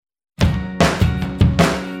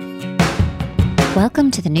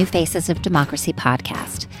Welcome to the New Faces of Democracy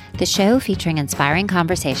podcast, the show featuring inspiring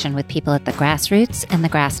conversation with people at the grassroots and the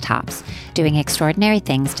grass tops, doing extraordinary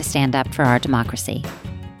things to stand up for our democracy.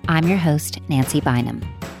 I'm your host, Nancy Bynum.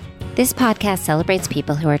 This podcast celebrates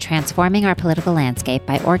people who are transforming our political landscape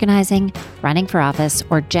by organizing, running for office,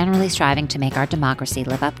 or generally striving to make our democracy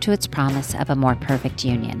live up to its promise of a more perfect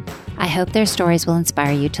union. I hope their stories will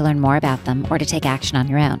inspire you to learn more about them or to take action on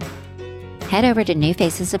your own. Head over to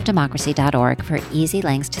newfacesofdemocracy.org for easy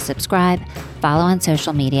links to subscribe, follow on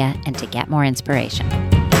social media, and to get more inspiration.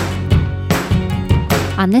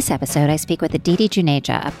 On this episode, I speak with Aditi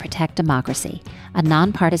Juneja of Protect Democracy, a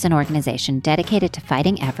nonpartisan organization dedicated to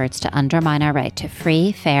fighting efforts to undermine our right to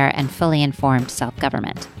free, fair, and fully informed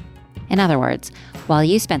self-government. In other words, while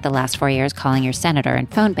you spent the last 4 years calling your senator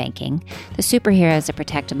and phone banking, the superheroes of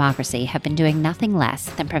Protect Democracy have been doing nothing less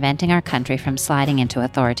than preventing our country from sliding into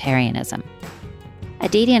authoritarianism.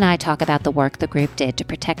 Aditi and I talk about the work the group did to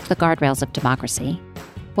protect the guardrails of democracy,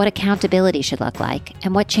 what accountability should look like,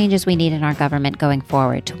 and what changes we need in our government going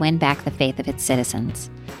forward to win back the faith of its citizens.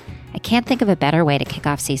 I can't think of a better way to kick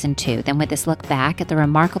off Season 2 than with this look back at the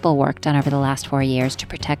remarkable work done over the last 4 years to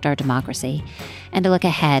protect our democracy, and to look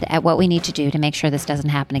ahead at what we need to do to make sure this doesn't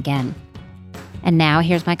happen again. And now,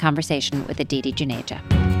 here's my conversation with Aditi Juneja.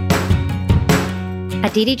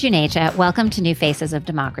 Aditi Juneja, welcome to New Faces of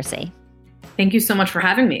Democracy. Thank you so much for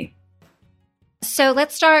having me. So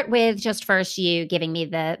let's start with just first you giving me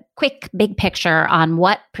the quick big picture on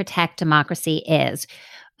what Protect Democracy is.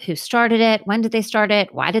 Who started it? When did they start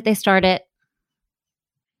it? Why did they start it?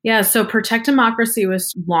 Yeah, so Protect Democracy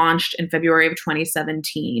was launched in February of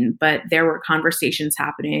 2017, but there were conversations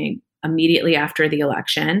happening immediately after the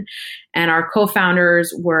election. And our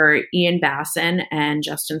co-founders were Ian Basson and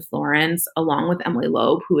Justin Florence, along with Emily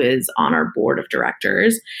Loeb, who is on our board of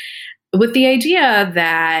directors, with the idea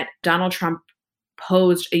that Donald Trump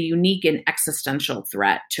posed a unique and existential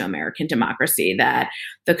threat to American democracy, that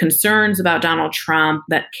the concerns about Donald Trump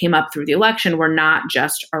that came up through the election were not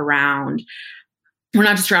just around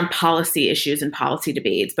policy issues and policy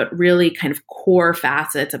debates, but really kind of core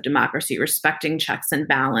facets of democracy, respecting checks and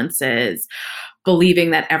balances,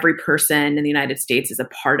 believing that every person in the United States is a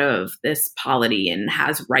part of this polity and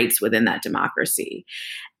has rights within that democracy.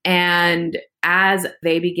 And as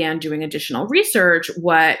they began doing additional research,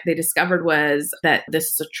 what they discovered was that this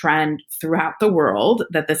is a trend throughout the world,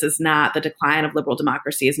 that this is not, the decline of liberal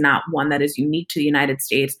democracy is not one that is unique to the United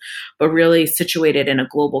States, but really situated in a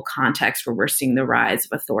global context where we're seeing the rise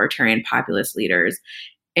of authoritarian populist leaders.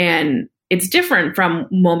 And it's different from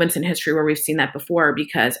moments in history where we've seen that before,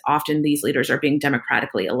 because often these leaders are being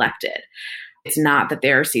democratically elected. It's not that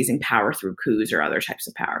they're seizing power through coups or other types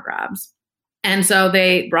of power grabs. And so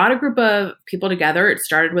they brought a group of people together. It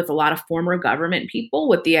started with a lot of former government people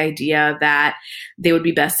with the idea that they would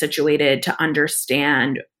be best situated to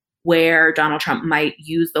understand where Donald Trump might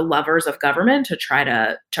use the levers of government to try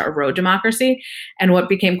to erode democracy. And what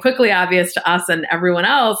became quickly obvious to us and everyone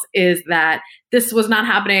else is that this was not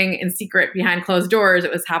happening in secret behind closed doors.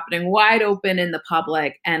 It was happening wide open in the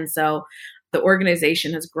public. And so the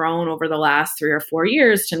organization has grown over the last 3 or 4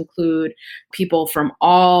 years to include people from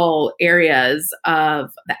all areas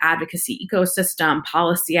of the advocacy ecosystem,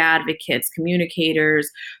 policy advocates,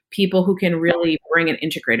 communicators, people who can really bring an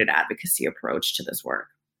integrated advocacy approach to this work.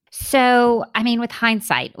 So, I mean, with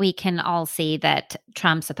hindsight, we can all see that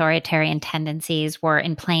Trump's authoritarian tendencies were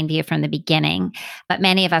in plain view from the beginning, but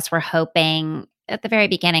many of us were hoping at the very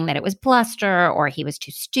beginning that it was bluster, or he was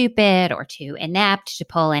too stupid or too inept to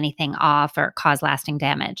pull anything off or cause lasting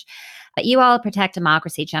damage. But you all at Protect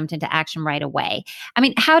Democracy jumped into action right away. I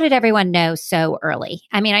mean, how did everyone know so early?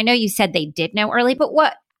 I mean, I know you said they did know early, but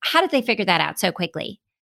how did they figure that out so quickly?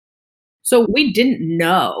 So we didn't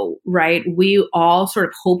know, right? We all sort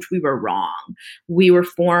of hoped we were wrong. We were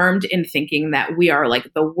formed in thinking that we are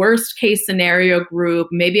like the worst case scenario group.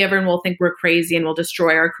 Maybe everyone will think we're crazy and will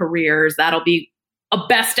destroy our careers. That'll be a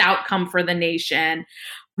best outcome for the nation.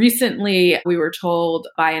 Recently, we were told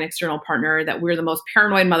by an external partner that we're the most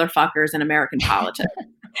paranoid motherfuckers in American politics.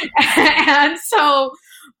 And so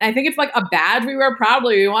I think it's like a badge we wear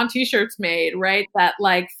proudly. We want t-shirts made, right? That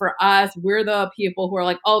like for us, we're the people who are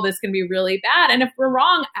like, oh, this can be really bad. And if we're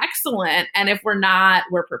wrong, excellent. And if we're not,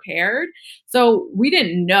 we're prepared. So we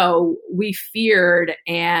didn't know. We feared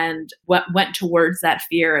and went towards that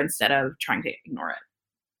fear instead of trying to ignore it.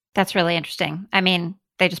 That's really interesting. I mean,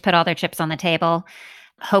 they just put all their chips on the table,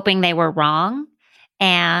 hoping they were wrong.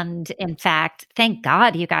 And in fact, thank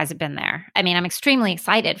God you guys have been there. I mean, I'm extremely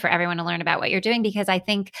excited for everyone to learn about what you're doing, because I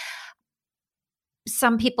think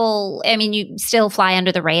some people, I mean, you still fly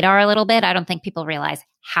under the radar a little bit. I don't think people realize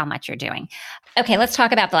how much you're doing. Okay, let's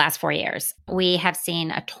talk about the last 4 years. We have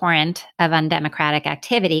seen a torrent of undemocratic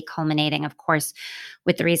activity, culminating, of course,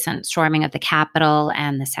 with the recent storming of the Capitol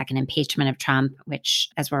and the second impeachment of Trump, which,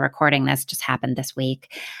 as we're recording this, just happened this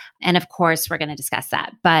week. And of course, we're going to discuss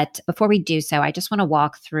that. But before we do so, I just want to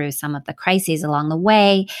walk through some of the crises along the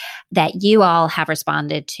way that you all have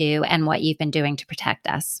responded to and what you've been doing to protect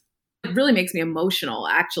us. It really makes me emotional,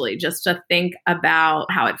 actually, just to think about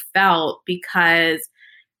how it felt, because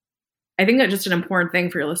I think that just an important thing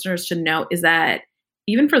for your listeners to know is that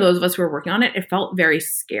even for those of us who were working on it, it felt very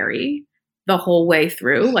scary the whole way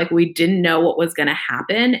through. Like, we didn't know what was going to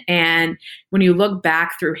happen. And when you look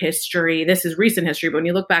back through history, this is recent history, but when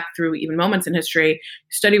you look back through even moments in history,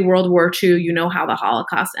 study World War II, you know how the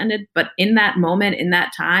Holocaust ended. But in that moment, in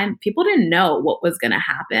that time, people didn't know what was going to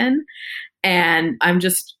happen. And I'm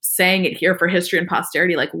just saying it here for history and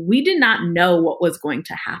posterity, like, we did not know what was going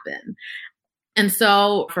to happen. And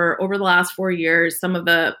so for over the last 4 years,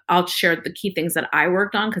 I'll share the key things that I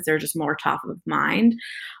worked on because they're just more top of mind.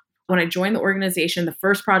 When I joined the organization, the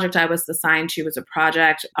first project I was assigned to was a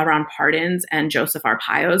project around pardons and Joseph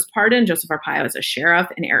Arpaio's pardon. Joseph Arpaio is a sheriff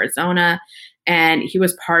in Arizona, and he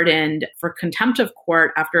was pardoned for contempt of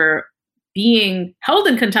court after being held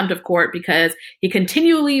in contempt of court because he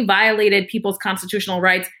continually violated people's constitutional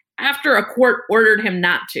rights after a court ordered him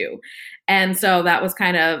not to. And so that was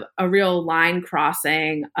kind of a real line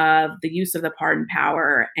crossing of the use of the pardon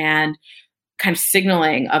power and kind of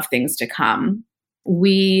signaling of things to come.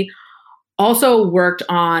 We also worked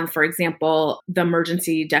on, for example, the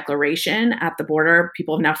emergency declaration at the border.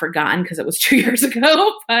 People have now forgotten because it was 2 years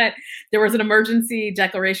ago, but there was an emergency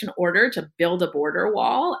declaration order to build a border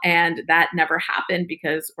wall. And that never happened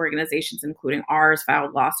because organizations, including ours,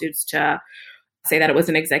 filed lawsuits to say that it was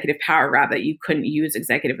an executive power grab, that you couldn't use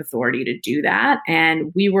executive authority to do that.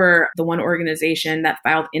 And we were the one organization that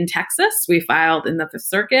filed in Texas. We filed in the Fifth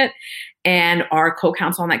Circuit. And our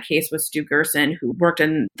co-counsel on that case was Stu Gerson, who worked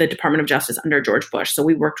in the Department of Justice under George Bush. So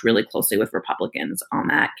we worked really closely with Republicans on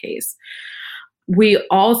that case. We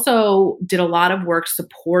also did a lot of work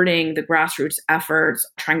supporting the grassroots efforts,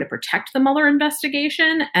 trying to protect the Mueller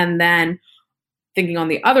investigation, and then thinking on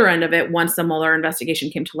the other end of it, once the Mueller investigation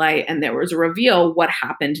came to light and there was a reveal, what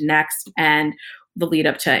happened next and the lead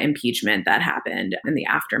up to impeachment that happened in the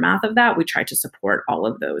aftermath of that. We tried to support all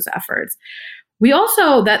of those efforts. We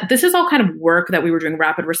also, this is all kind of work that we were doing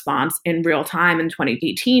rapid response in real time. In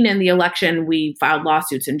 2018, in the election, we filed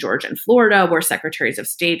lawsuits in Georgia and Florida where secretaries of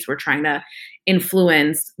states were trying to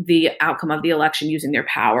influence the outcome of the election using their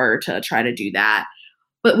power to try to do that.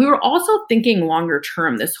 But we were also thinking longer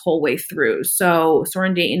term this whole way through. So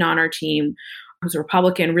Soren Dayton on our team, who's a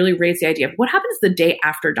Republican, really raised the idea of what happens the day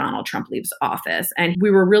after Donald Trump leaves office. And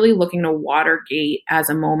we were really looking to Watergate as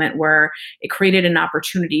a moment where it created an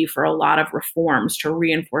opportunity for a lot of reforms to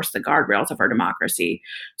reinforce the guardrails of our democracy.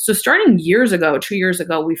 So starting 2 years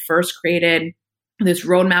ago, we first created this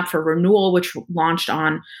roadmap for renewal, which launched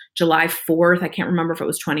on July 4th. I can't remember if it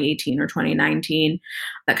was 2018 or 2019,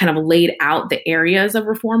 that kind of laid out the areas of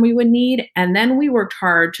reform we would need. And then we worked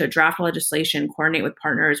hard to draft legislation, coordinate with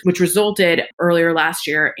partners, which resulted earlier last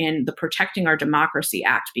year in the Protecting Our Democracy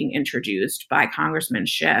Act being introduced by Congressman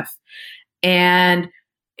Schiff. And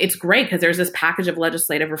it's great because there's this package of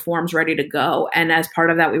legislative reforms ready to go. And as part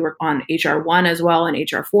of that, we work on HR 1 as well and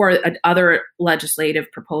HR 4, other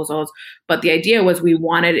legislative proposals. But the idea was we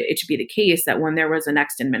wanted it to be the case that when there was a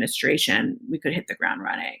next administration, we could hit the ground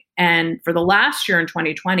running. And for the last year in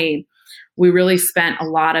 2020, we really spent a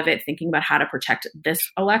lot of it thinking about how to protect this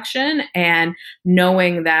election and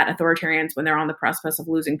knowing that authoritarians, when they're on the precipice of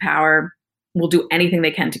losing power, will do anything they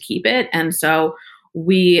can to keep it. And so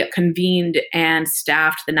we convened and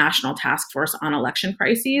staffed the National Task Force on Election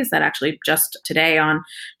Crises that actually just today on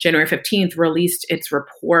January 15th released its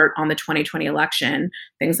report on the 2020 election,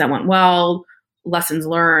 things that went well, lessons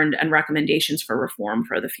learned, and recommendations for reform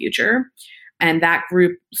for the future. And that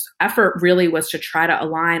group's effort really was to try to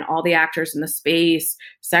align all the actors in the space,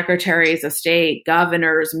 secretaries of state,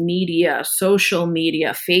 governors, media, social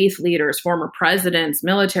media, faith leaders, former presidents,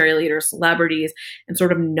 military leaders, celebrities, and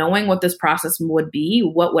sort of knowing what this process would be,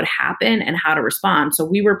 what would happen, and how to respond. So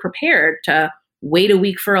we were prepared to wait a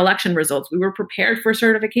week for election results. We were prepared for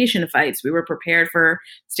certification fights. We were prepared for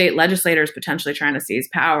state legislators potentially trying to seize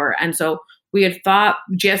power. And so we had thought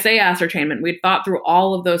GSA ascertainment. We'd thought through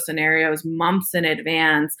all of those scenarios months in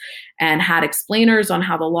advance and had explainers on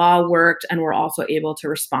how the law worked. And were also able to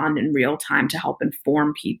respond in real time to help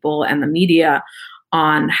inform people and the media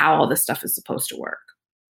on how all this stuff is supposed to work.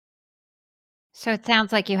 So it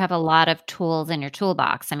sounds like you have a lot of tools in your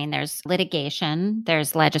toolbox. I mean, there's litigation,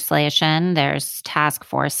 there's legislation, there's task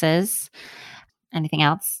forces. Anything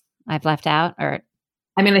else I've left out? Or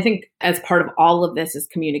I mean, I think as part of all of this is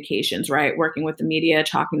communications, right? Working with the media,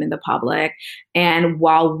 talking to the public. And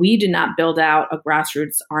while we did not build out a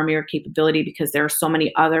grassroots army or capability because there are so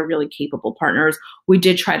many other really capable partners, we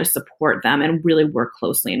did try to support them and really work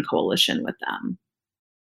closely in coalition with them.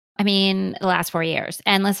 I mean, the last 4 years,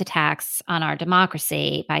 endless attacks on our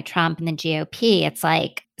democracy by Trump and the GOP. It's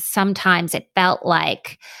like sometimes it felt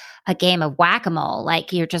like a game of whack-a-mole,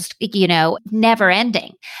 like you're just, never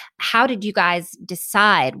ending. How did you guys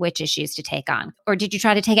decide which issues to take on? Or did you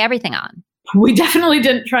try to take everything on? We definitely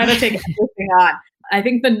didn't try to take everything on. I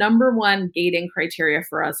think the number one gating criteria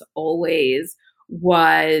for us always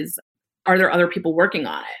was, are there other people working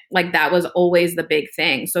on it? Like that was always the big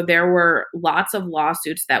thing. So there were lots of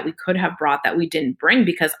lawsuits that we could have brought that we didn't bring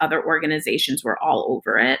because other organizations were all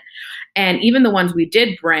over it. And even the ones we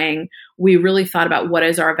did bring, we really thought about what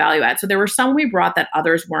is our value add. So there were some we brought that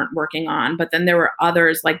others weren't working on, but then there were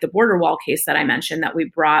others like the border wall case that I mentioned that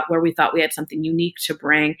we brought where we thought we had something unique to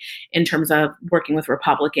bring in terms of working with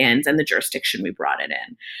Republicans and the jurisdiction we brought it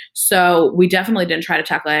in. So we definitely didn't try to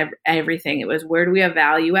tackle everything. It was where do we have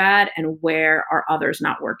value add and where are others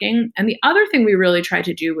not working? And the other thing we really tried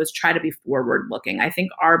to do was try to be forward looking. I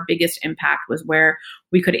think our biggest impact was where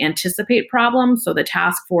we could anticipate problems. So the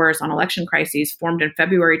task force on election crises formed in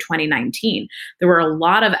February 2019. There were a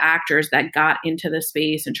lot of actors that got into the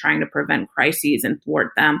space and trying to prevent crises and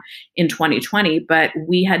thwart them in 2020. But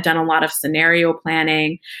we had done a lot of scenario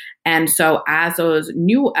planning. And so as those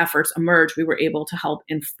new efforts emerged, we were able to help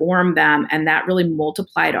inform them. And that really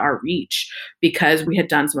multiplied our reach because we had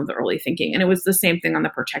done some of the early thinking. And it was the same thing on the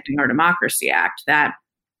Protecting Our Democracy Act that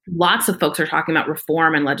lots of folks are talking about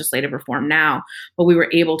reform and legislative reform now, but we were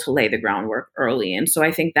able to lay the groundwork early. And so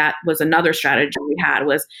I think that was another strategy we had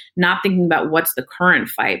was not thinking about what's the current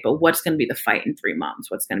fight, but what's going to be the fight in 3 months,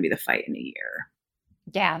 what's going to be the fight in a year.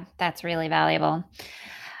 Yeah, that's really valuable.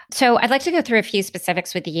 So I'd like to go through a few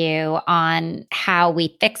specifics with you on how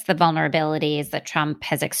we fix the vulnerabilities that Trump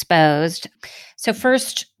has exposed. So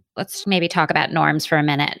first, let's maybe talk about norms for a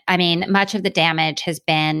minute. I mean, much of the damage has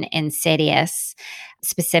been insidious,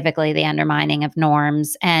 specifically the undermining of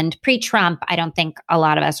norms. And pre-Trump, I don't think a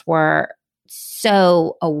lot of us were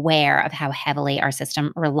so aware of how heavily our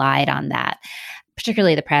system relied on that,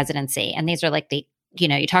 particularly the presidency. And these are like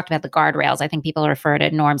you talked about the guardrails. I think people refer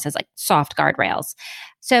to norms as like soft guardrails.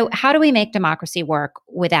 So how do we make democracy work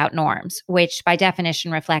without norms, which by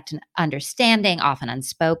definition reflect an understanding, often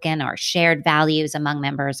unspoken, or shared values among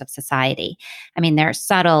members of society? I mean, they're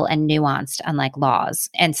subtle and nuanced, unlike laws,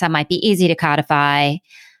 and some might be easy to codify,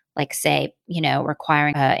 like say,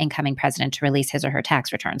 requiring an incoming president to release his or her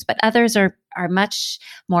tax returns, but others are much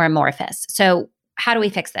more amorphous. So how do we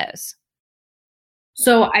fix those?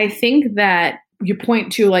 So I think that you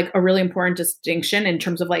point to like a really important distinction in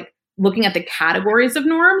terms of like looking at the categories of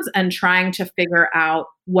norms and trying to figure out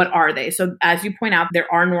what are they. So as you point out,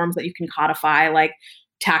 there are norms that you can codify like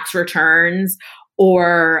tax returns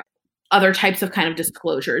or other types of kind of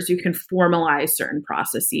disclosures. You can formalize certain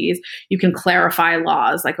processes. You can clarify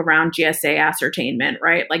laws like around GSA ascertainment,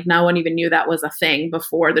 right? Like no one even knew that was a thing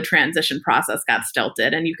before the transition process got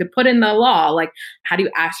stilted. And you could put in the law, like how do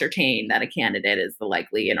you ascertain that a candidate is the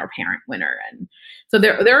likely and apparent winner? And so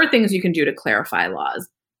there are things you can do to clarify laws.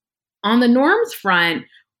 On the norms front,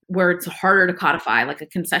 where it's harder to codify, like a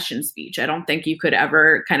concession speech, I don't think you could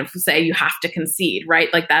ever kind of say you have to concede,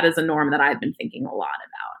 right? Like that is a norm that I've been thinking a lot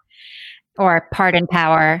about. Or pardon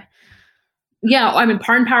power. Yeah, I mean,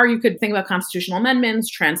 pardon power, you could think about constitutional amendments,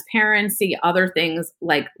 transparency, other things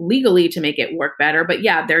like legally to make it work better. But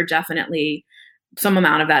yeah, there definitely some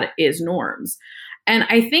amount of that is norms. And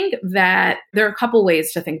I think that there are a couple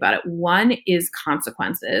ways to think about it. One is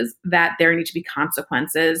consequences, that there need to be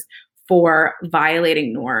consequences for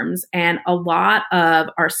violating norms. And a lot of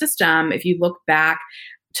our system, if you look back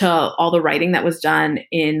to all the writing that was done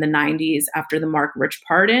in the 90s after the Marc Rich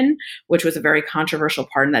pardon, which was a very controversial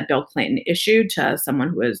pardon that Bill Clinton issued to someone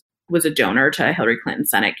who was a donor to Hillary Clinton's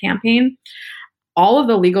Senate campaign. All of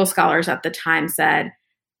the legal scholars at the time said,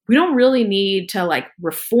 we don't really need to like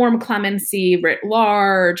reform clemency writ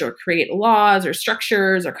large or create laws or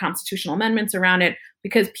structures or constitutional amendments around it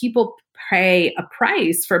because people pay a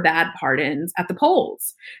price for bad pardons at the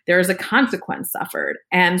polls. There is a consequence suffered.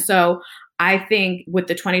 And so I think with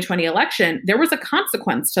the 2020 election, there was a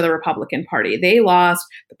consequence to the Republican Party. They lost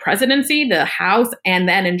the presidency, the House, and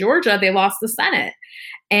then in Georgia, they lost the Senate.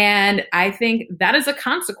 And I think that is a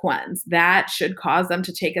consequence that should cause them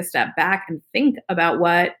to take a step back and think about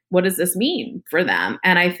what does this mean for them.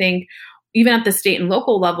 And I think even at the state and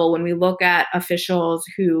local level, when we look at officials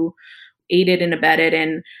who aided and abetted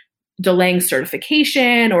in delaying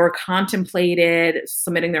certification or contemplated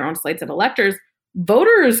submitting their own slates of electors,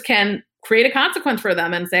 voters can create a consequence for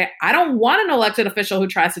them and say, I don't want an elected official who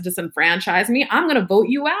tries to disenfranchise me. I'm going to vote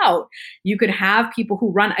you out. You could have people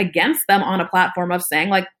who run against them on a platform of saying,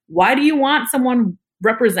 like, why do you want someone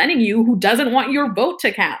representing you who doesn't want your vote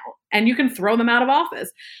to count? And you can throw them out of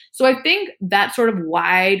office. So I think that sort of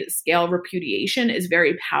wide scale repudiation is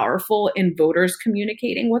very powerful in voters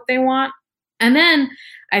communicating what they want. And then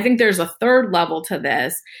I think there's a third level to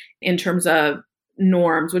this in terms of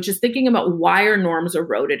norms, which is thinking about why are norms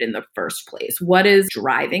eroded in the first place? What is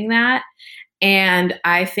driving that? And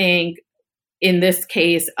I think in this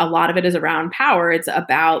case, a lot of it is around power. It's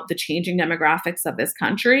about the changing demographics of this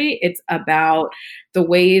country. It's about the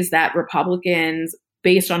ways that Republicans,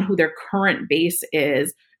 based on who their current base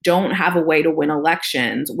is, don't have a way to win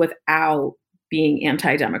elections without being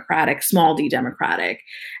anti-democratic, small d democratic.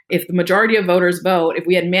 If the majority of voters vote, if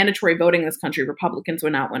we had mandatory voting in this country, Republicans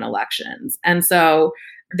would not win elections. And so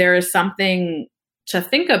there is something to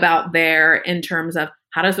think about there in terms of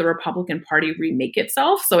how does the Republican Party remake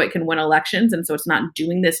itself so it can win elections and so it's not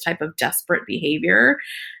doing this type of desperate behavior?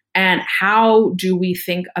 And how do we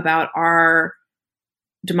think about our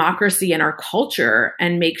democracy and our culture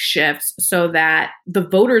and make shifts so that the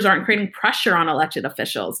voters aren't creating pressure on elected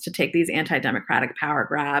officials to take these anti-democratic power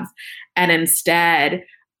grabs and instead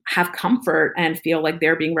have comfort and feel like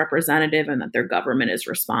they're being representative and that their government is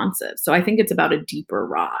responsive. So I think it's about a deeper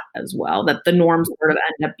rot as well, that the norms sort of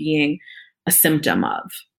end up being a symptom of.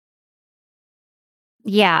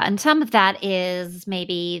 Yeah. And some of that is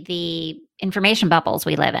maybe the information bubbles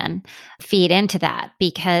we live in feed into that.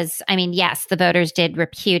 Because, I mean, yes, the voters did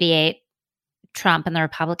repudiate Trump and the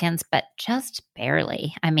Republicans, but just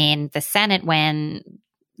barely. I mean, the Senate win,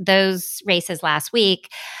 those races last week,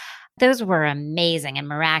 those were amazing and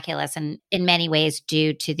miraculous, and in many ways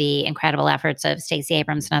due to the incredible efforts of Stacey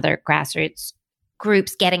Abrams and other grassroots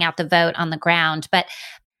groups getting out the vote on the ground. But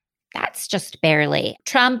that's just barely.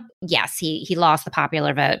 Trump, yes, he lost the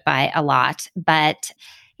popular vote by a lot. But,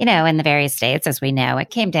 you know, in the various states, as we know, it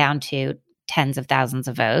came down to tens of thousands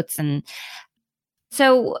of votes. And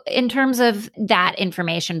so in terms of that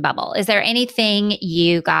information bubble, is there anything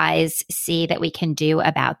you guys see that we can do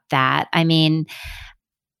about that? I mean,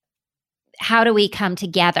 how do we come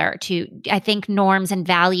together to, I think norms and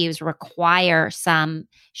values require some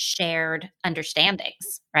shared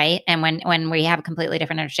understandings, right? And when we have completely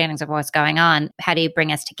different understandings of what's going on, how do you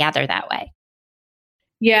bring us together that way?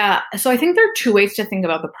 Yeah. So I think there are two ways to think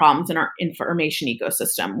about the problems in our information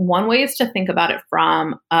ecosystem. One way is to think about it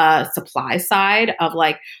from a supply side of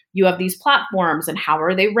like, you have these platforms and how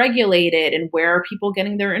are they regulated and where are people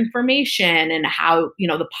getting their information and how, you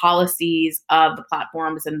know, the policies of the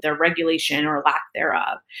platforms and their regulation or lack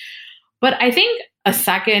thereof. But I think a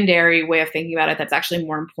secondary way of thinking about it that's actually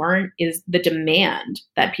more important is the demand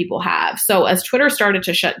that people have. So as Twitter started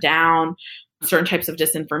to shut down certain types of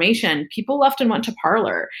disinformation, people left and went to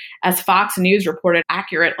Parler. As Fox News reported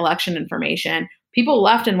accurate election information, people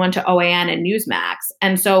left and went to OAN and Newsmax.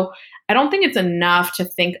 And so I don't think it's enough to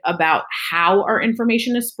think about how our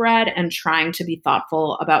information is spread and trying to be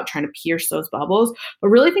thoughtful about trying to pierce those bubbles, but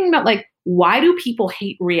really thinking about like, why do people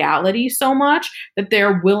hate reality so much that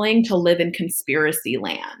they're willing to live in conspiracy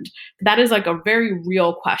land? That is like a very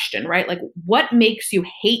real question, right? Like, what makes you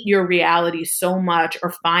hate your reality so much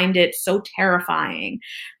or find it so terrifying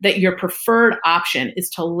that your preferred option is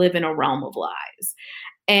to live in a realm of lies?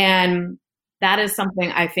 And that is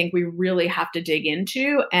something I think we really have to dig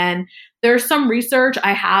into. And there's some research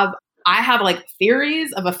I have like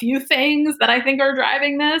theories of a few things that I think are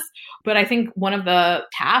driving this. But I think one of the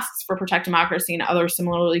tasks for Protect Democracy and other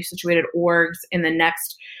similarly situated orgs in the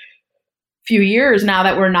next few years, now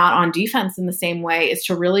that we're not on defense in the same way, is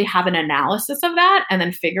to really have an analysis of that and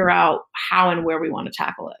then figure out how and where we want to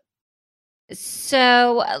tackle it.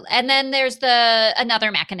 So, and then there's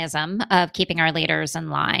another mechanism of keeping our leaders in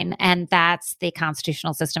line, and that's the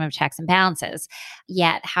constitutional system of checks and balances.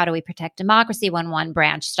 Yet, how do we protect democracy when one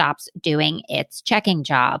branch stops doing its checking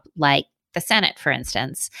job, like the Senate, for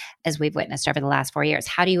instance, as we've witnessed over the last 4 years?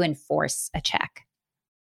 How do you enforce a check?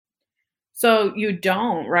 So you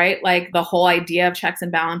don't, right? Like the whole idea of checks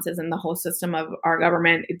and balances and the whole system of our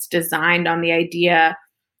government, it's designed on the idea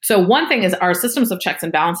So one thing is our systems of checks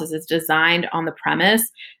and balances is designed on the premise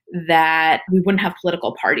that we wouldn't have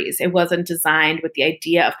political parties. It wasn't designed with the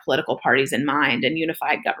idea of political parties in mind and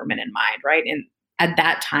unified government in mind, right? And at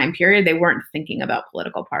that time period, they weren't thinking about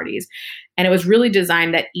political parties. And it was really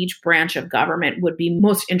designed that each branch of government would be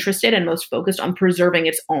most interested and most focused on preserving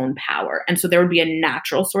its own power. And so there would be a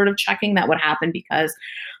natural sort of checking that would happen because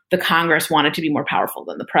the Congress wanted to be more powerful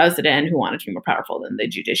than the president, who wanted to be more powerful than the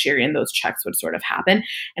judiciary, and those checks would sort of happen.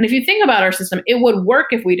 And if you think about our system, it would work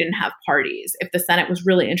if we didn't have parties, if the Senate was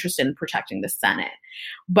really interested in protecting the Senate.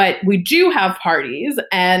 But we do have parties,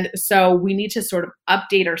 and so we need to sort of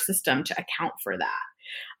update our system to account for that.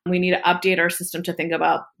 We need to update our system to think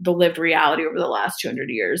about the lived reality over the last 200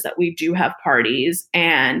 years that we do have parties,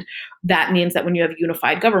 and that means that when you have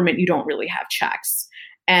unified government, you don't really have checks.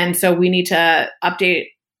 And so we need to update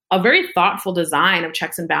a very thoughtful design of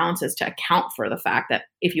checks and balances to account for the fact that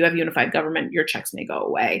if you have unified government, your checks may go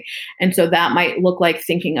away. And so that might look like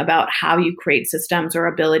thinking about how you create systems or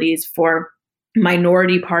abilities for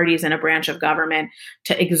minority parties in a branch of government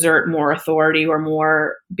to exert more authority or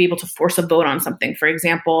more be able to force a vote on something. For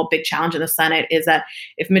example, a big challenge in the Senate is that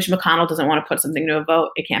if Mitch McConnell doesn't want to put something to a vote,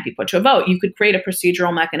 it can't be put to a vote. You could create a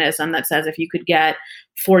procedural mechanism that says if you could get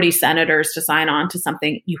 40 senators to sign on to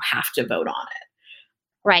something, you have to vote on it.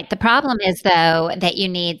 Right. The problem is, though, that you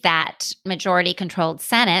need that majority-controlled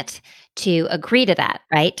Senate to agree to that,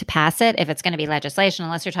 right? To pass it if it's going to be legislation,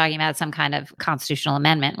 unless you're talking about some kind of constitutional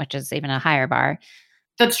amendment, which is even a higher bar.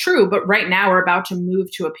 That's true. But right now we're about to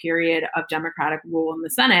move to a period of Democratic rule in the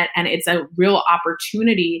Senate. And it's a real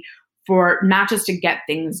opportunity for not just to get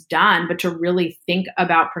things done, but to really think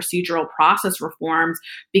about procedural process reforms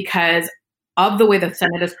because of the way the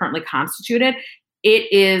Senate is currently constituted.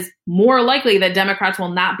 It is more likely that Democrats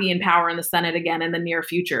will not be in power in the Senate again in the near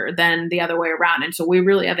future than the other way around. And so we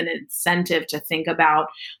really have an incentive to think about,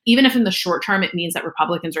 even if in the short term it means that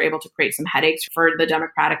Republicans are able to create some headaches for the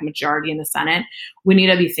Democratic majority in the Senate, we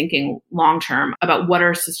need to be thinking long term about what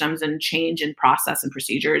are systems and change and process and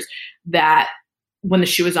procedures that when the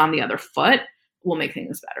shoe is on the other foot will make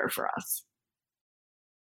things better for us.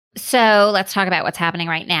 So let's talk about what's happening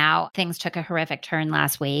right now. Things took a horrific turn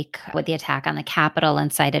last week with the attack on the Capitol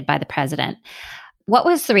incited by the president. What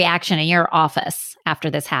was the reaction in your office after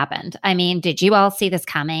this happened? I mean, did you all see this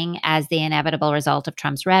coming as the inevitable result of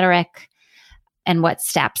Trump's rhetoric? And what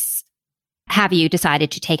steps have you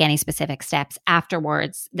decided to take, any specific steps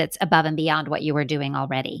afterwards that's above and beyond what you were doing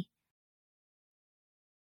already?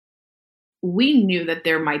 We knew that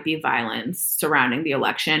there might be violence surrounding the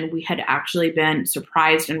election. We had actually been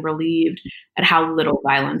surprised and relieved at how little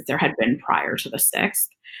violence there had been prior to the 6th.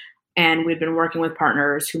 And we'd been working with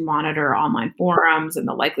partners who monitor online forums and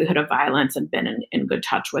the likelihood of violence and been in good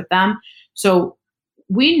touch with them. So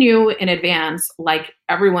we knew in advance, like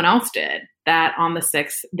everyone else did, that on the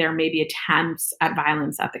 6th, there may be attempts at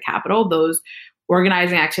violence at the Capitol. Those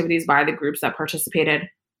organizing activities by the groups that participated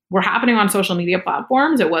were happening on social media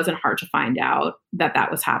platforms. It wasn't hard to find out that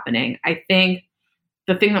that was happening. I think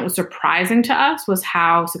the thing that was surprising to us was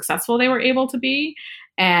how successful they were able to be.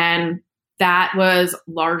 And that was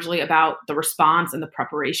largely about the response and the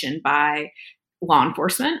preparation by law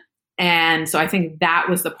enforcement. And so I think that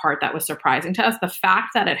was the part that was surprising to us. The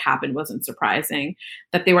fact that it happened wasn't surprising,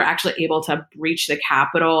 that they were actually able to breach the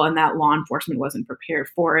Capitol and that law enforcement wasn't prepared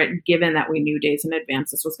for it, given that we knew days in advance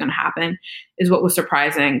this was going to happen, is what was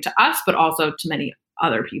surprising to us, but also to many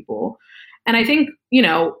other people. And I think,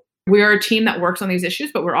 we're a team that works on these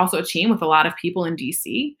issues, but we're also a team with a lot of people in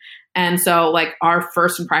DC. And so our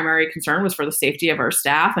first and primary concern was for the safety of our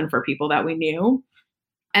staff and for people that we knew.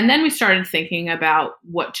 And then we started thinking about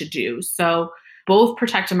what to do. So both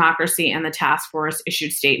Protect Democracy and the task force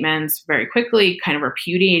issued statements very quickly, kind of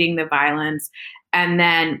repudiating the violence. And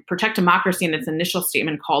then Protect Democracy in its initial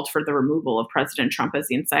statement called for the removal of President Trump as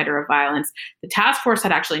the inciter of violence. The task force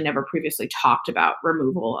had actually never previously talked about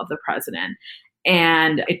removal of the president.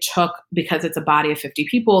 And it took, because it's a body of 50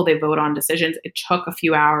 people, they vote on decisions, it took a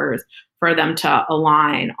few hours for them to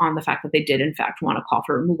align on the fact that they did, in fact, want to call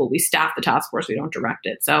for removal. We staff the task force, we don't direct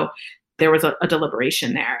it. So there was a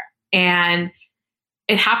deliberation there. And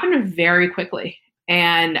it happened very quickly.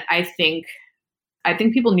 And I think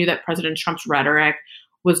people knew that President Trump's rhetoric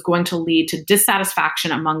was going to lead to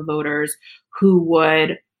dissatisfaction among voters who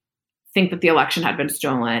would think that the election had been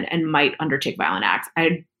stolen and might undertake violent acts.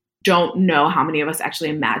 I don't know how many of us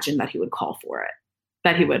actually imagined that he would call for it,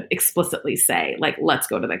 that he would explicitly say, let's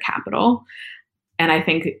go to the Capitol. And I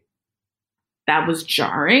think that was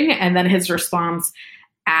jarring. And then his response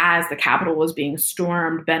as the Capitol was being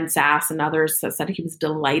stormed, Ben Sasse and others said he was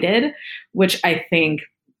delighted, which I think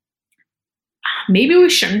maybe we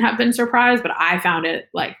shouldn't have been surprised, but I found it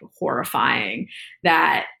like horrifying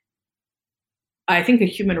that I think the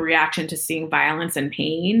human reaction to seeing violence and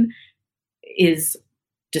pain is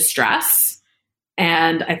distress.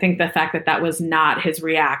 And I think the fact that that was not his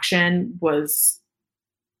reaction was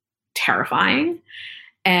terrifying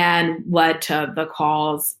and led to the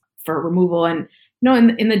calls for removal. And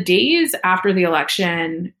in the days after the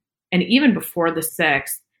election and even before the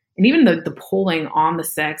 6th, and even the polling on the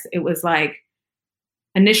 6th, it was like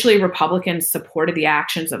initially Republicans supported the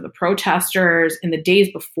actions of the protesters. In the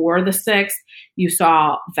days before the 6th, you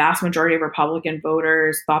saw vast majority of Republican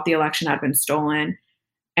voters thought the election had been stolen.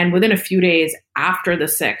 And within a few days after the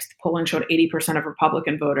 6th, polling showed 80% of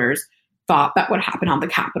Republican voters thought that what happened on the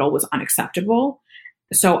Capitol was unacceptable.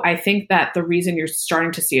 So I think that the reason you're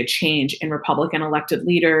starting to see a change in Republican elected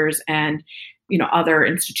leaders and other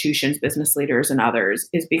institutions, business leaders and others,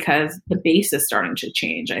 is because the base is starting to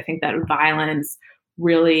change. I think that violence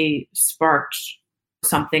really sparked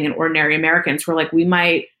something in ordinary Americans who are like,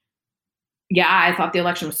 I thought the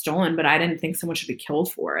election was stolen, but I didn't think someone should be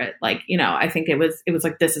killed for it. I think it was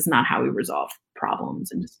like, this is not how we resolve problems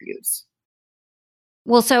and disputes.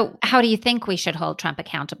 Well, so how do you think we should hold Trump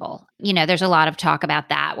accountable? There's a lot of talk about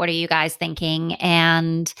that. What are you guys thinking?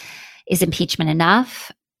 And is impeachment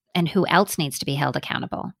enough? And who else needs to be held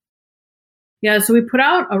accountable? Yeah, so we put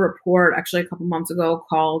out a report actually a couple months ago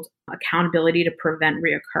called Accountability to Prevent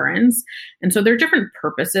Reoccurrence. And so there are different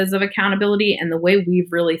purposes of accountability. And the way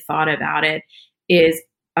we've really thought about it is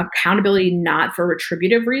accountability not for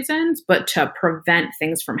retributive reasons, but to prevent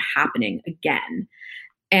things from happening again.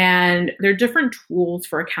 And there are different tools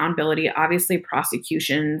for accountability. Obviously,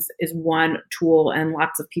 prosecutions is one tool, and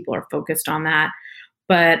lots of people are focused on that.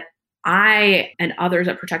 But I and others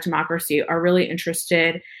at Protect Democracy are really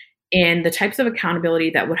interested in the types of accountability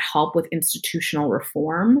that would help with institutional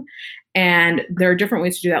reform. And there are different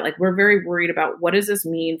ways to do that. Like, we're very worried about what does this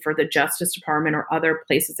mean for the Justice Department or other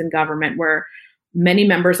places in government where many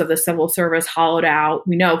members of the civil service hollowed out.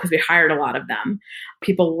 We know because we hired a lot of them.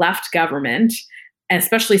 People left government,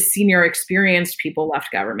 especially senior experienced people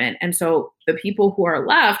left government. And so the people who are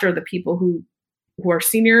left are the people who are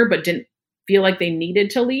senior but didn't feel like they needed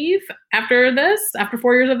to leave after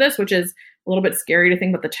 4 years of this, which is a little bit scary to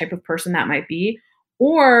think about the type of person that might be,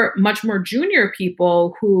 or much more junior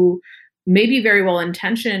people who may be very well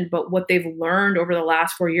intentioned, but what they've learned over the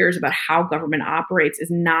last 4 years about how government operates is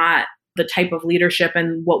not the type of leadership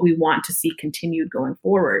and what we want to see continued going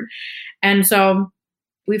forward. And so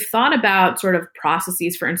we've thought about sort of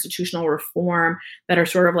processes for institutional reform that are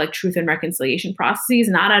sort of like truth and reconciliation processes,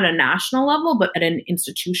 not at a national level, but at an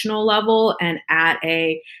institutional level and at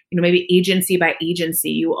a, maybe agency by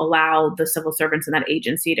agency, you allow the civil servants in that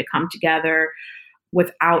agency to come together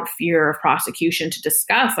without fear of prosecution to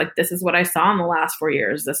discuss, like, this is what I saw in the last 4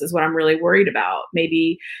 years. This is what I'm really worried about.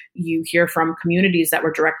 Maybe you hear from communities that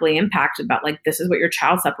were directly impacted about, like, this is what your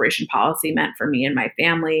child separation policy meant for me and my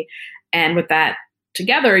family. And with that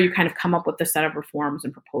together, you kind of come up with a set of reforms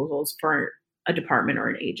and proposals for a department or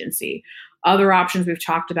an agency. Other options we've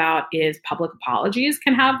talked about is public apologies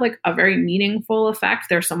can have like a very meaningful effect.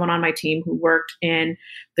 There's someone on my team who worked in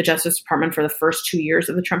the Justice Department for the first 2 years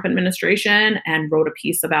of the Trump administration and wrote a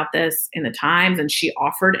piece about this in the Times, and she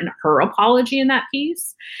offered her apology in that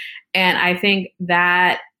piece. And I think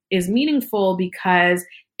that is meaningful because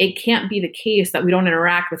it can't be the case that we don't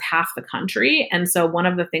interact with half the country. And so one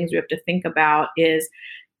of the things we have to think about is,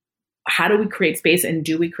 how do we create space, and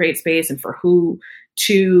do we create space, and for who,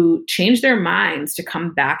 to change their minds, to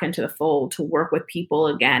come back into the fold, to work with people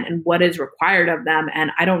again, and what is required of them? And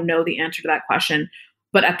I don't know the answer to that question,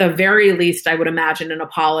 but at the very least, I would imagine an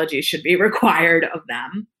apology should be required of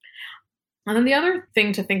them. And then the other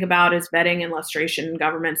thing to think about is vetting and lustration in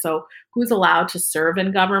government. So who's allowed to serve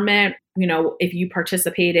in government? If you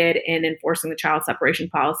participated in enforcing the child separation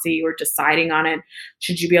policy or deciding on it,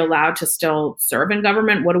 should you be allowed to still serve in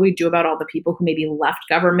government? What do we do about all the people who maybe left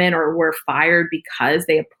government or were fired because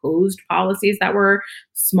they opposed policies that were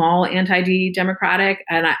small, anti-democratic?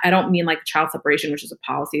 And I don't mean like child separation, which is a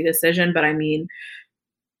policy decision, but I mean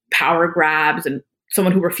power grabs and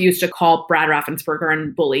someone who refused to call Brad Raffensperger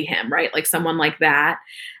and bully him, right? Like someone like that.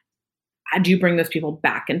 Do you bring those people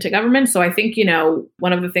back into government? So I think,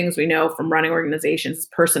 one of the things we know from running organizations is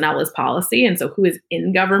personnel is policy. And so who is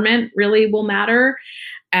in government really will matter.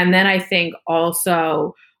 And then I think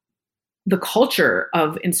also the culture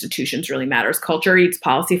of institutions really matters. Culture eats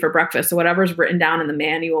policy for breakfast. So whatever's written down in the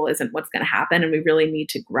manual isn't what's going to happen. And we really need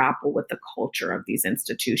to grapple with the culture of these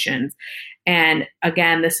institutions. And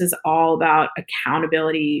again, this is all about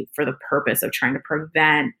accountability for the purpose of trying to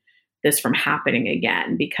prevent this from happening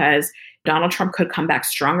again. Because Donald Trump could come back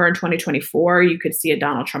stronger in 2024. You could see a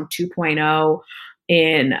Donald Trump 2.0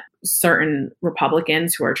 in certain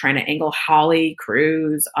Republicans who are trying to angle Hawley,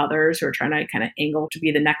 Cruz, others who are trying to kind of angle to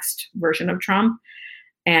be the next version of Trump.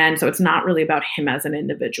 And so it's not really about him as an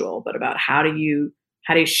individual, but about how do you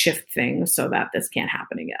shift things so that this can't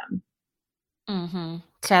happen again. Mm-hmm.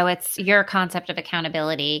 So it's your concept of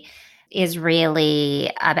accountability is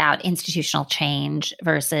really about institutional change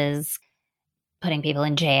versus putting people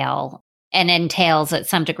in jail, and entails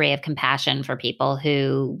some degree of compassion for people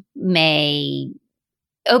who may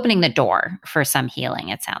opening the door for some healing,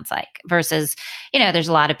 it sounds like, versus, there's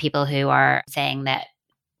a lot of people who are saying that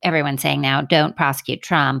everyone's saying now, don't prosecute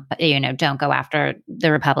Trump, don't go after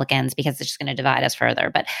the Republicans because it's just going to divide us further.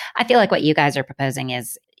 But I feel like what you guys are proposing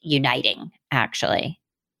is uniting, actually.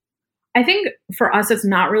 I think for us, it's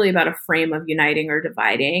not really about a frame of uniting or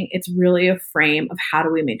dividing. It's really a frame of how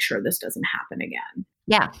do we make sure this doesn't happen again?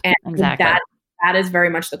 Yeah, and exactly. That is very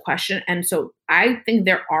much the question. And so I think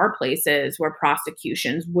there are places where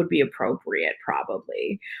prosecutions would be appropriate,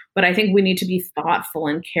 probably. But I think we need to be thoughtful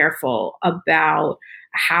and careful about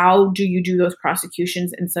how do you do those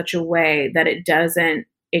prosecutions in such a way that it doesn't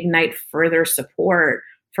ignite further support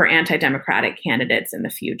for anti-democratic candidates in the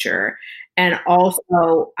future. And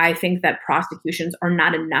also, I think that prosecutions are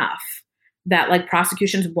not enough, that like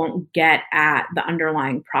prosecutions won't get at the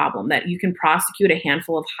underlying problem, that you can prosecute a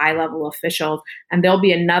handful of high-level officials and there'll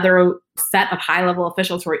be another set of high-level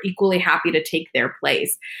officials who are equally happy to take their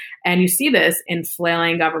place. And you see this in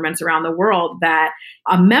flailing governments around the world, that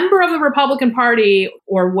a member of the Republican Party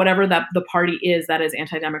or whatever that the party is that is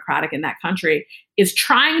anti-democratic in that country is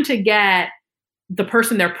trying to get the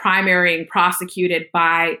person they're primarying prosecuted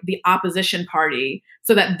by the opposition party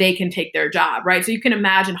so that they can take their job, right? So you can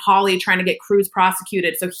imagine Hawley trying to get Cruz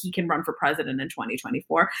prosecuted so he can run for president in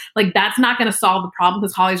 2024. Like, that's not going to solve the problem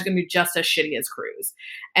because Hawley's going to be just as shitty as Cruz.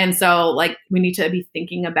 And so, like, we need to be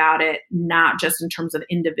thinking about it not just in terms of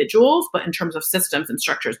individuals, but in terms of systems and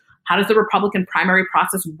structures. How does the Republican primary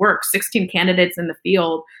process work? 16 candidates in the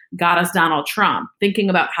field got us Donald Trump. Thinking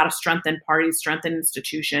about how to strengthen parties, strengthen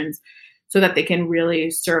institutions, so that they can really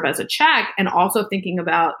serve as a check. And also thinking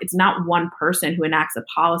about, it's not one person who enacts a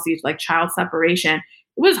policy like child separation. It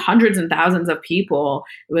was hundreds and thousands of people.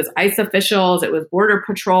 It was ICE officials. It was Border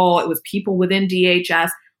Patrol. It was people within DHS.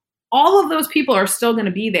 All of those people are still going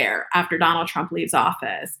to be there after Donald Trump leaves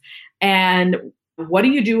office. And what do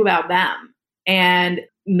you do about them? And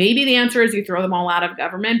maybe the answer is you throw them all out of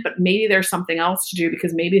government, but maybe there's something else to do,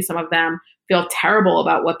 because maybe some of them feel terrible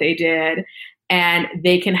about what they did. And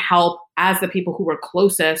they can help, as the people who were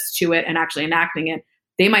closest to it and actually enacting it,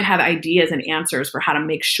 they might have ideas and answers for how to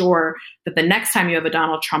make sure that the next time you have a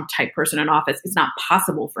Donald Trump type person in office, it's not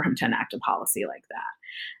possible for him to enact a policy like that.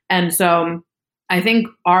 And so I think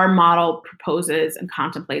our model proposes and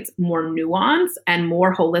contemplates more nuance and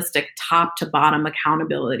more holistic top to bottom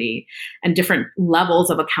accountability and different levels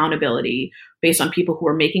of accountability based on people who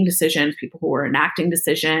are making decisions, people who are enacting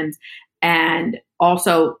decisions, and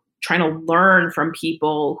also trying to learn from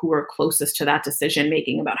people who are closest to that decision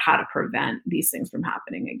making about how to prevent these things from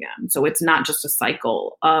happening again. So it's not just a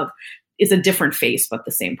cycle of, it's a different face, but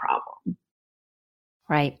the same problem.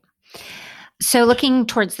 Right. So looking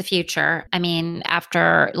towards the future, I mean,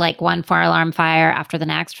 after like one 4-alarm fire after the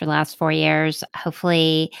next for the last 4 years,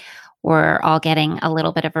 hopefully we're all getting a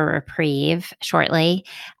little bit of a reprieve shortly.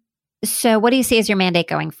 So what do you see as your mandate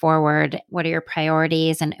going forward? What are your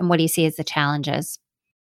priorities, and what do you see as the challenges?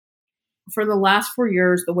 For the last 4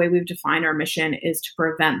 years, the way we've defined our mission is to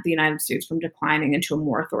prevent the United States from declining into a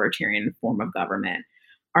more authoritarian form of government.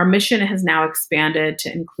 Our mission has now expanded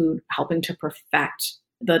to include helping to perfect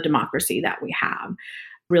the democracy that we have,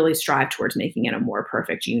 really strive towards making it a more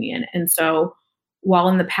perfect union. And so while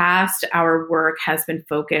in the past, our work has been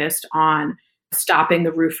focused on stopping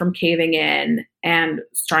the roof from caving in and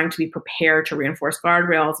starting to be prepared to reinforce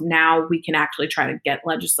guardrails, now we can actually try to get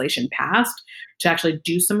legislation passed to actually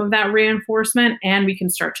do some of that reinforcement. And we can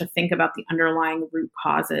start to think about the underlying root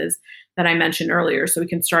causes that I mentioned earlier. So we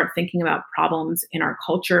can start thinking about problems in our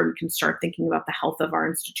culture. We can start thinking about the health of our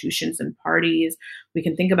institutions and parties. We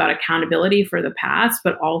can think about accountability for the past,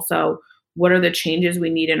 but also what are the changes we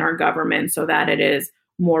need in our government so that it is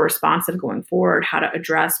more responsive going forward, how to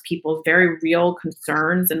address people's very real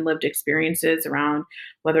concerns and lived experiences around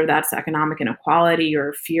whether that's economic inequality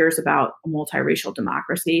or fears about a multiracial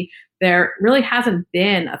democracy. There really hasn't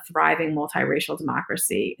been a thriving multiracial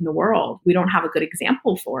democracy in the world. We don't have a good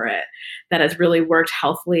example for it that has really worked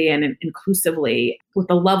healthily and inclusively with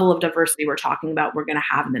the level of diversity we're talking about we're going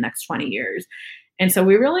to have in the next 20 years. And so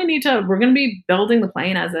we really need to, we're going to be building the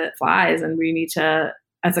plane as it flies, and we need to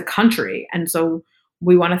as a country. And so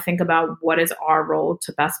we want to think about what is our role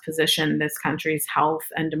to best position this country's health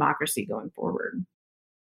and democracy going forward.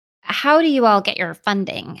 How do you all get your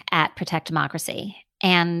funding at Protect Democracy?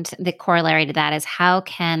 And the corollary to that is, how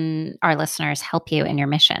can our listeners help you in your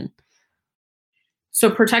mission? So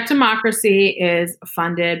Protect Democracy is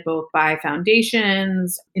funded both by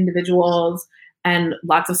foundations, individuals, and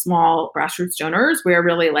lots of small grassroots donors. We're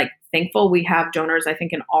really thankful. We have donors, I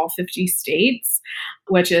think, in all 50 states,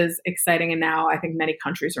 which is exciting. And now I think many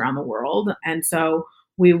countries around the world. And so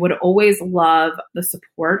we would always love the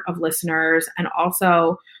support of listeners. And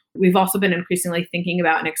also, we've also been increasingly thinking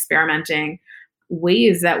about and experimenting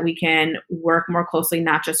ways that we can work more closely,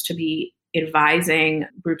 not just to be advising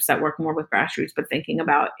groups that work more with grassroots, but thinking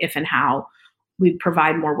about if and how we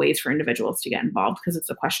provide more ways for individuals to get involved, because it's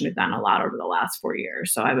a question we've done a lot over the last 4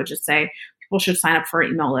 years. So I would just say people should sign up for our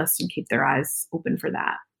email list and keep their eyes open for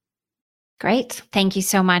that. Great. Thank you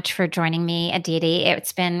so much for joining me, Aditi.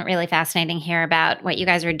 It's been really fascinating to hear about what you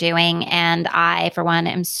guys are doing. And I, for one,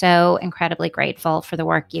 am so incredibly grateful for the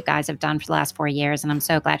work you guys have done for the last 4 years. And I'm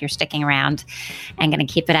so glad you're sticking around and going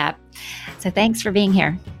to keep it up. So thanks for being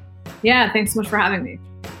here. Yeah, thanks so much for having me.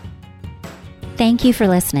 Thank you for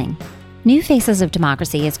listening. New Faces of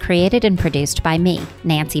Democracy is created and produced by me,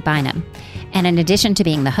 Nancy Bynum. And in addition to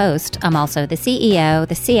being the host, I'm also the CEO,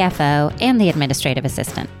 the CFO, and the administrative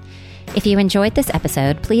assistant. If you enjoyed this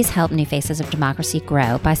episode, please help New Faces of Democracy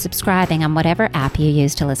grow by subscribing on whatever app you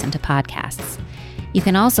use to listen to podcasts. You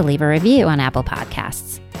can also leave a review on Apple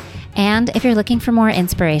Podcasts. And if you're looking for more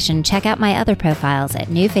inspiration, check out my other profiles at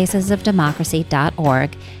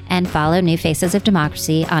newfacesofdemocracy.org and follow New Faces of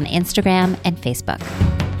Democracy on Instagram and Facebook.